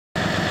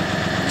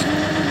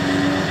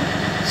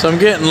So I'm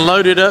getting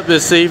loaded up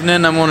this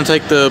evening. I'm going to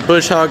take the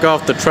bush hog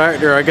off the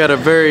tractor. I got a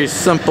very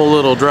simple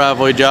little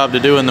driveway job to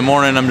do in the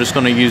morning. I'm just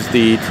going to use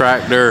the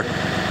tractor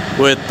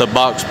with the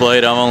box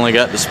blade. I've only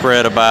got to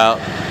spread about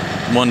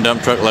 1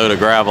 dump truck load of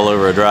gravel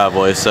over a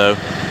driveway, so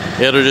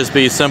it'll just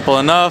be simple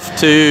enough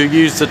to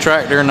use the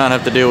tractor and not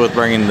have to deal with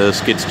bringing the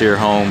skid steer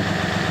home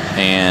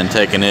and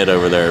taking it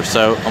over there.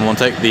 So I'm going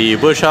to take the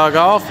bush hog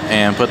off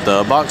and put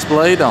the box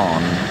blade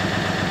on.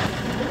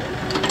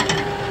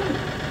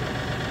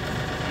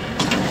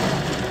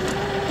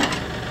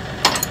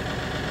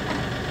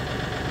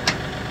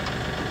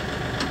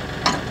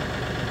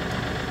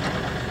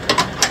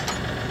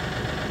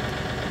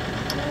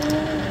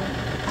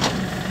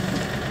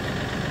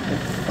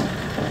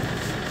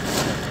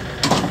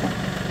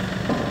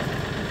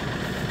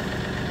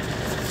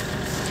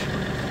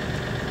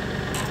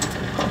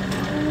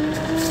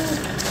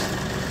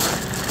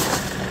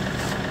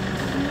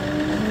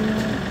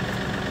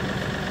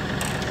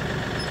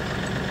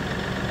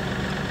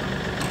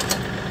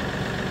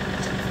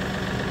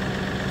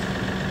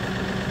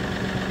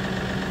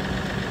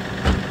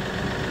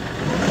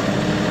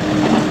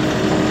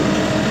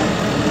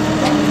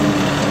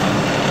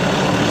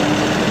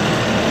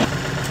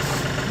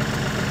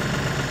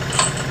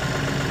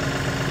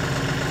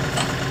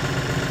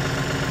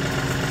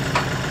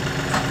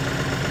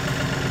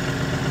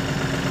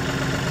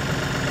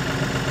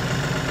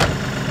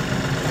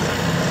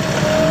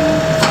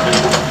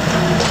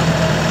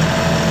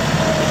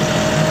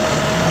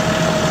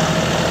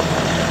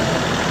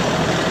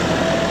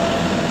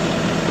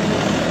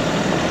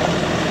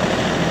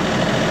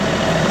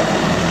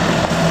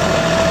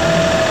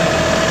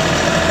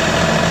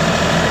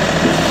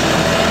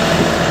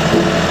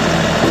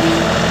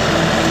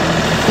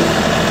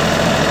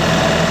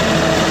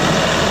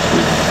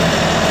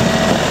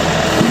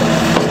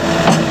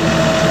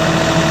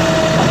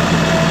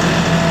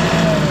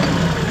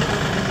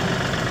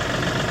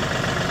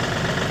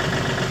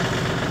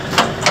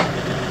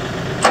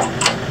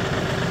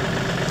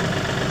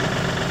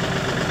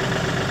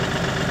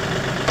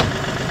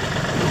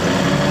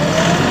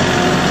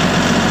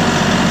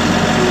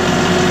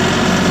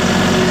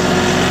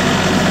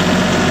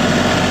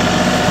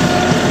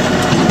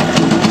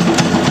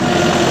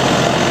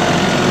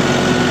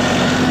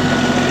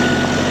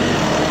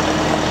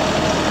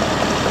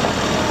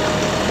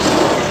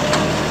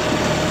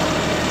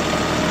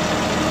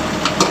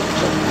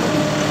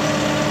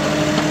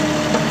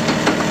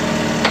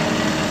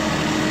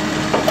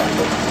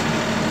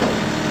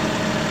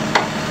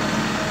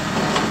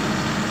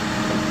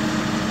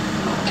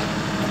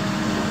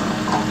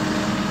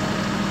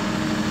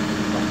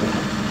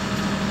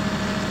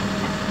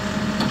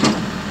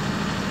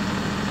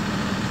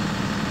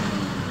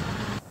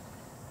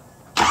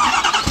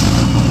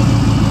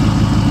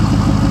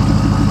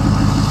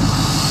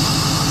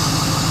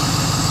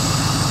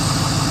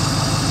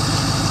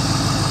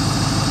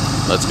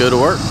 Let's go to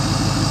work.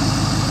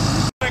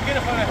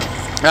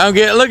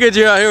 Look at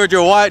you out here with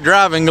your white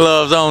driving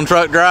gloves on,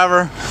 truck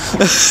driver.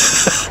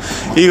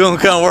 You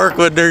gonna come work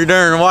with your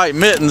darn white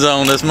mittens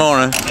on this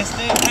morning.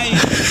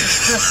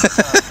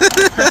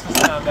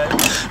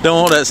 Don't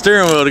want that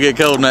steering wheel to get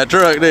cold in that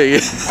truck, do you?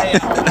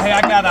 Hey,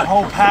 I got a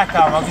whole pack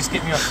of them. I'll just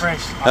get me a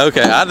fresh.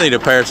 Okay, I need a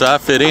pair so I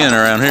fit in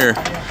around here.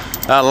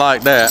 I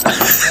like that.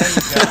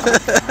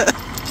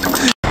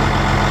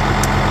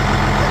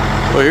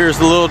 Well, here's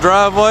the little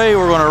driveway.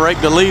 We're going to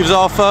rake the leaves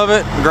off of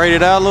it, grade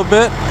it out a little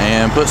bit,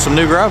 and put some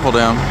new gravel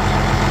down.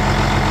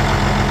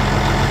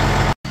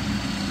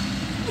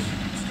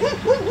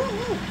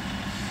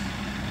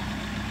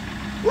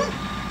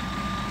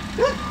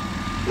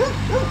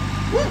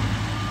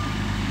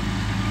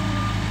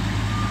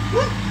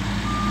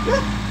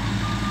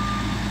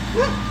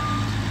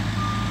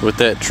 With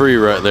that tree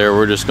right there,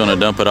 we're just going to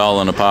dump it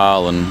all in a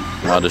pile, and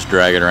I'll just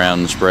drag it around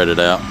and spread it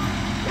out.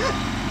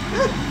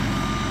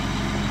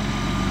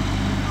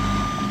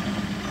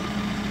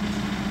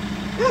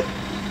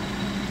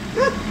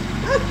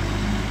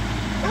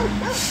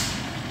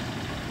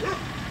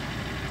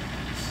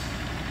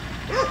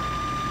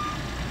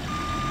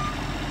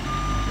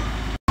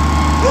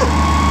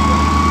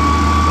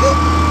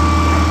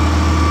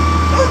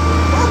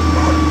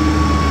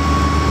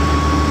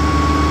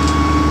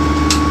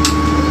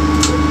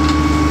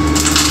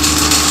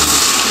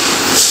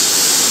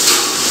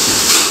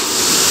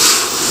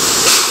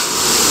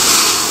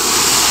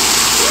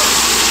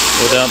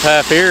 We'll dump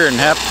half here and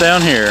half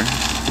down here,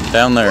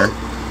 down there.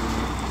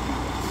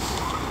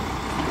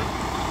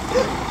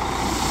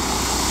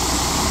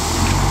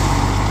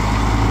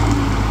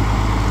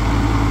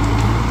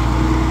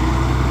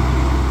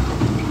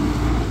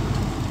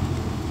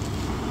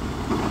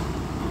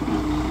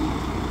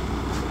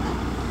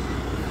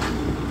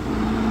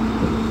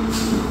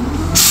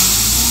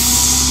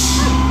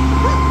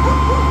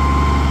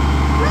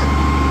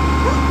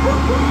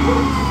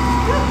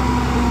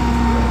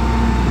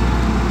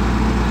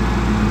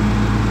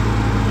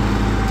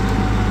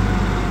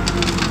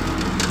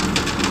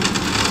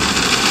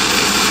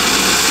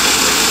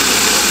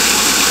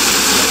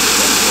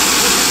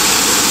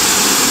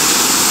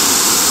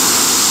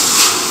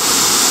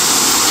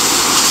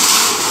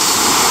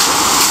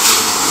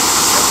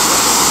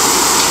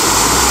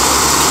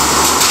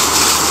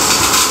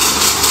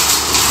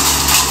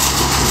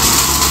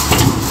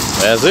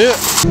 That's it.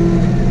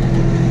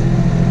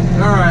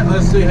 All right,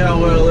 let's see how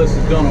well this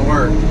is gonna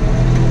work.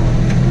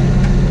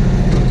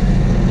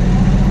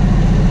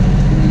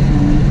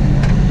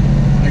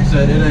 Like I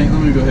said, it ain't,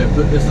 let me go ahead and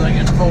put this thing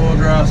in four-wheel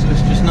drive so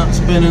it's just not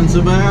spinning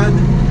so bad.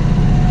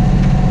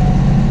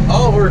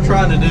 All we're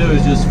trying to do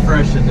is just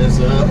freshen this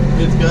up.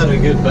 It's got a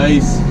good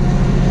base.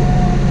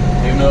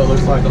 Even though it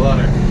looks like a lot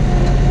of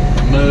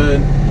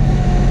mud,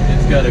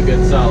 it's got a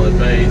good solid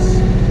base.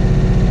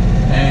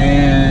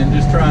 And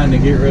just trying to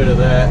get rid of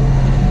that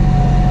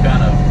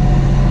kind of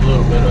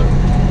little bit of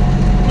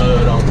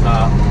mud on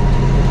top.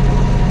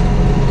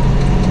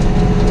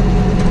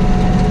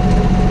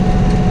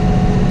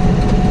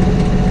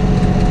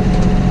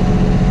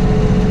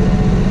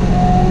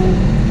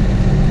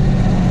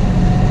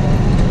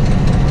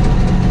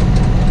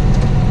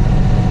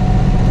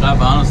 I've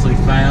honestly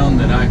found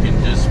that I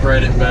can just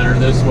spread it better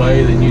this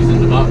way than using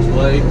the box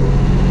blade,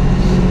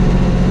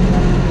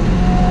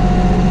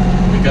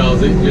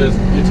 because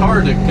it's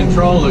hard to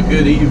control a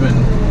good even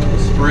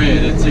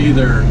spread. It's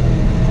either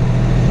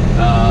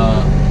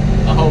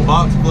a whole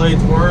box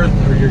blade's worth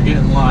or you're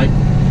getting like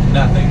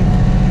nothing.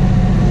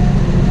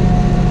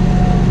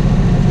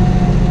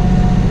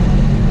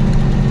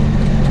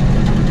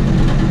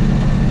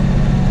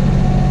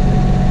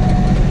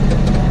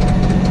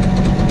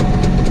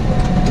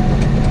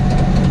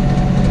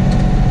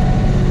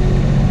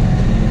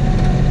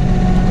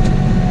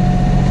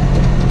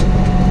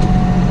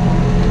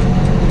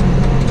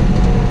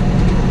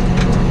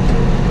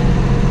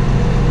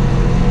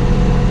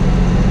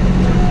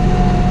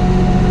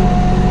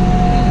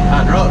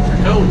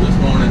 This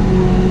morning,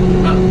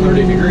 about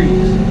 30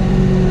 degrees.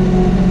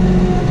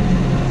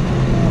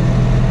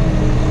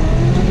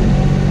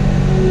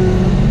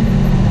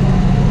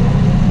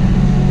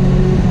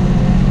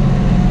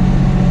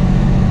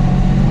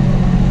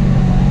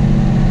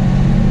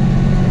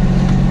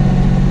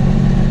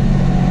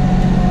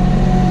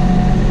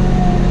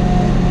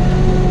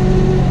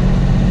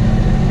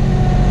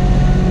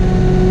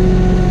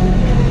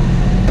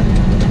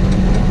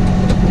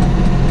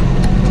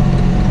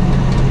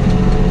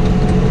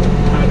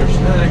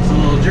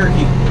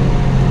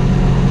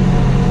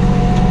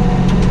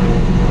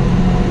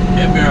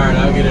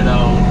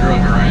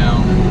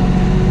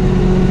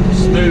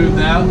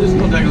 This is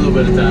going to take a little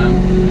bit of time.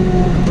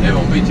 It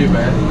won't be too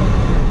bad.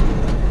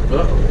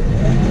 More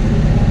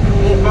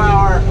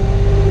power.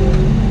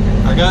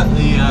 I got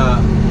the,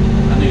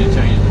 I need to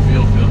change the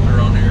fuel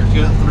filter on here. It's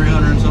got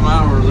 300 and some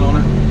hours on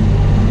it.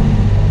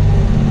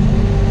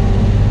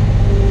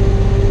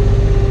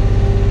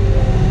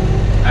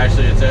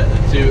 Actually, it's at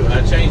the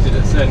I changed it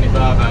at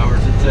 75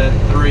 hours. It's at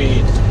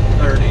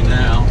 330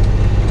 now.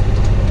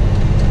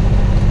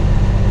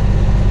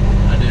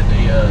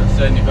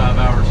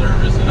 75-hour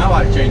service, and I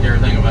like to change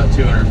everything about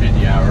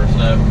 250 hours,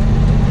 so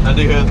I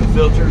do have the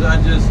filters.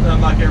 I just,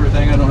 unlike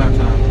everything, I don't have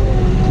time,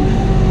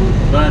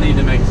 but I need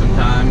to make some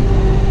time.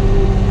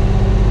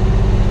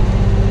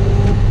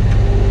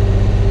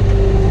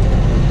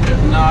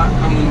 If not,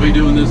 I'm going to be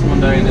doing this one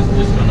day and it's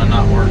just going to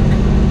not work,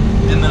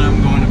 and then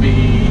I'm going to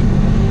be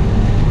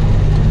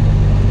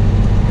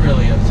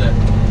really upset.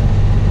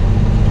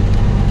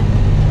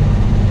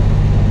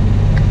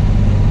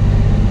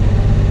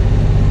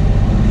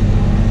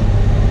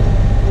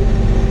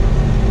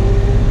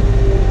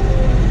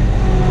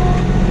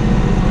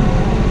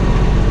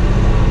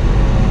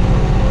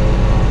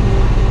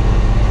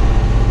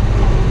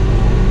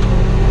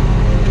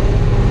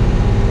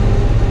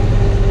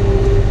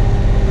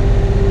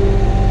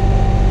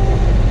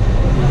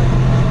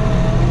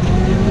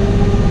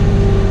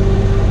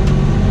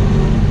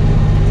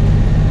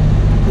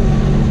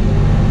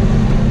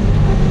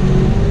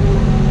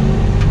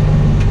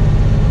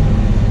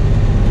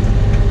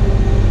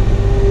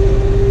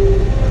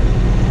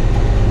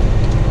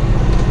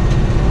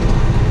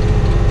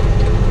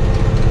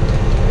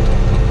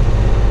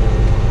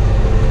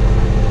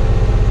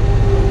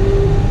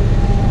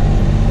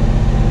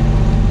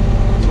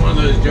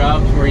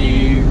 Jobs where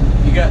you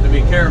got to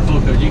be careful,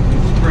 because you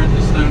can spread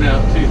the stone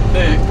out too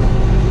thick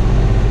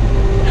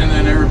and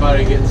then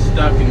everybody gets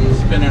stuck and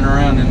spinning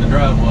around in the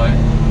driveway.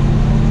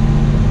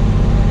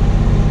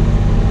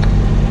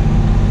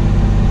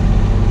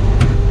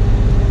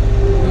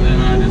 And then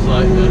I just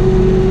like to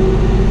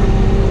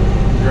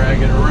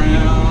drag it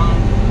around.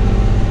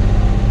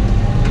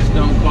 Just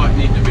don't quite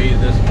need to be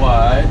this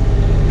wide.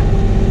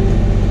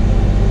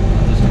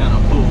 I'll just kind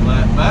of pull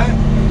that back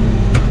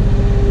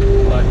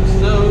like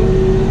so.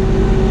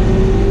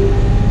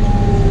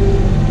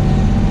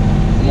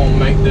 I'm going to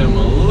make them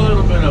a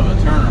little bit of a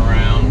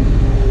turnaround,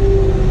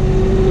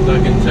 because I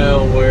can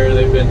tell where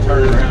they've been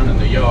turning around.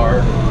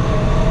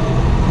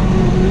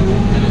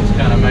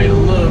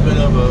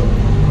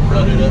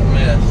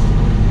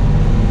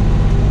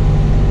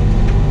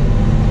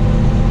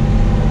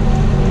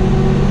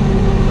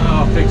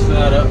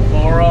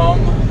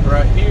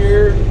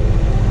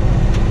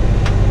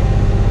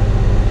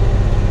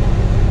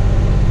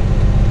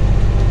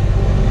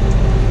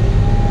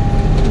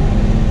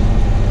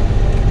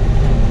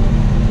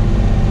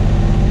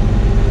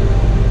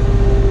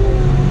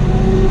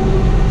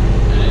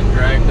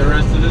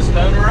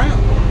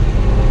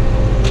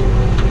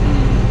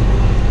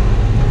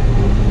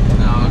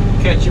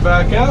 you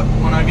back up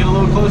when I get a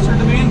little closer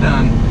to being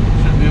done.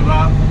 Should be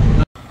about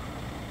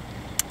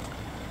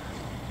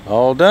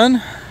all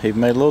done.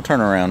 Even made a little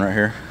turnaround right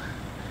here.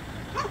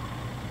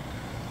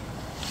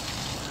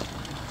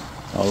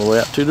 All the way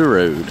out to the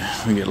road.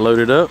 We get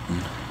loaded up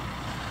and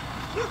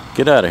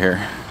get out of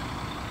here.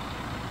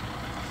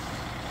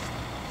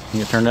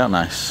 It turned out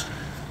nice.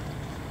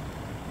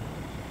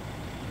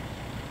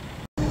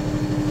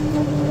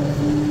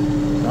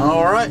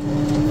 All right,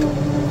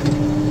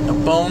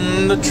 up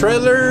on the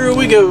trailer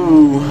we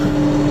go.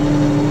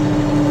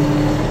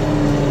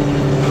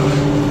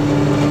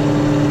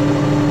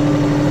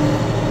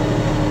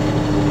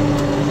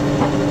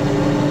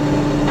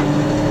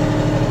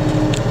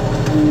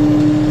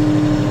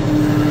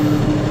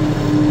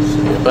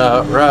 See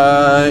about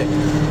right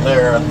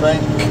there, I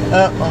think.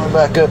 I'm gonna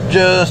back up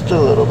just a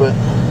little bit.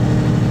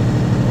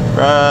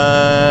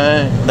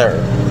 Right there.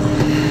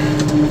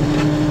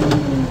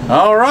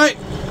 All right.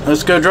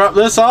 Let's go drop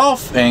this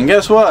off, and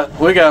guess what?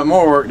 We got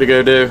more work to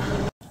go do.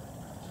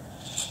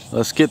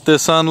 Let's get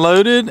this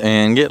unloaded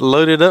and get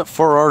loaded up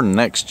for our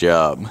next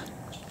job.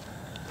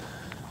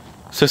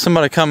 So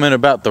somebody commented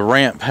about the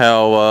ramp,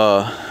 how,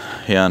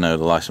 yeah, I know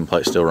the license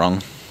plate's still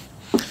wrong.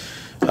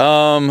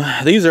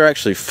 These are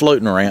actually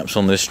floating ramps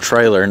on this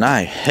trailer, and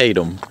I hate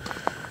them.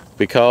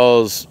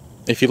 Because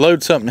if you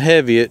load something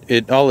heavy,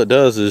 all it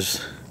does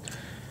is,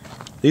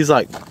 these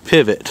like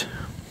pivot.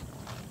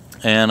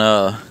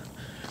 And,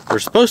 they're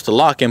supposed to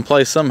lock in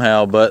place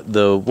somehow, but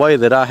the way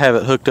that I have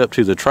it hooked up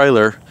to the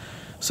trailer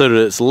so that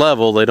it's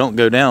level, they don't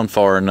go down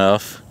far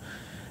enough.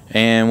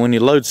 And when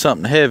you load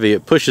something heavy,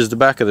 it pushes the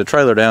back of the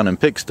trailer down and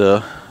picks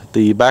the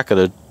back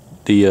of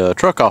the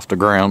truck off the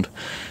ground.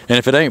 And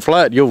if it ain't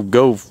flat, you'll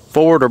go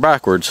forward or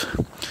backwards.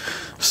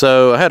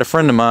 So I had a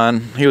friend of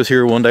mine, he was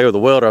here one day with a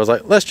welder. I was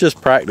like, let's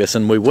just practice,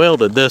 and we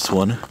welded this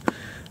one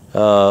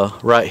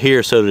right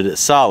here so that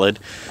it's solid.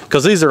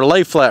 Because these are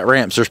lay flat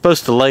ramps, they're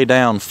supposed to lay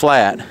down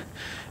flat.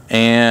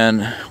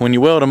 And when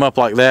you weld them up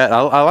like that,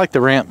 I like the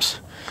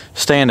ramps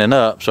standing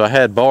up, so I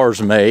had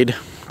bars made.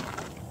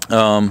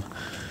 But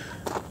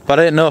I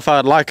didn't know if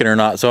I'd like it or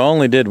not, so I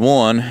only did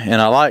one, and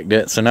I liked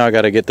it, so now I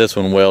got to get this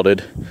one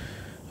welded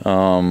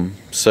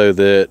so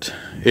that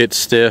it's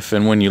stiff,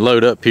 and when you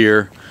load up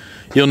here,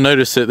 you'll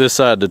notice that this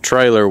side of the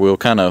trailer will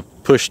kind of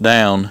push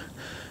down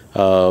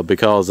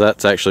because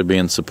that's actually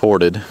being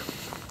supported.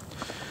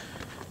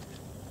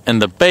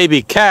 And the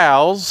baby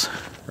cows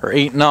are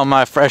eating all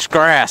my fresh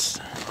grass.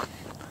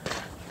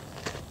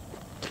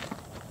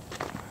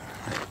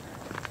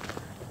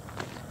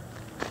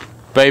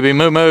 Baby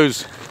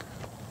moo-moos,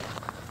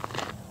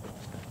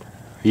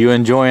 you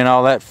enjoying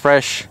all that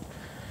fresh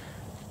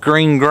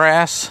green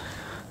grass?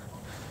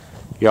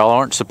 Y'all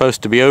aren't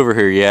supposed to be over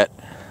here yet.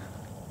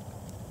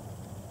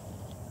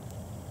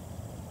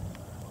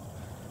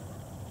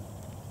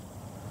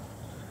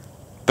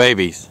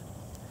 Babies.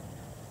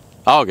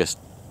 August.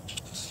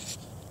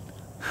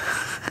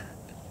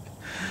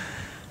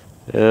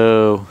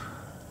 Oh,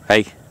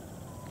 hey.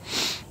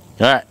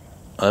 All right,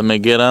 let me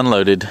get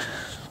unloaded.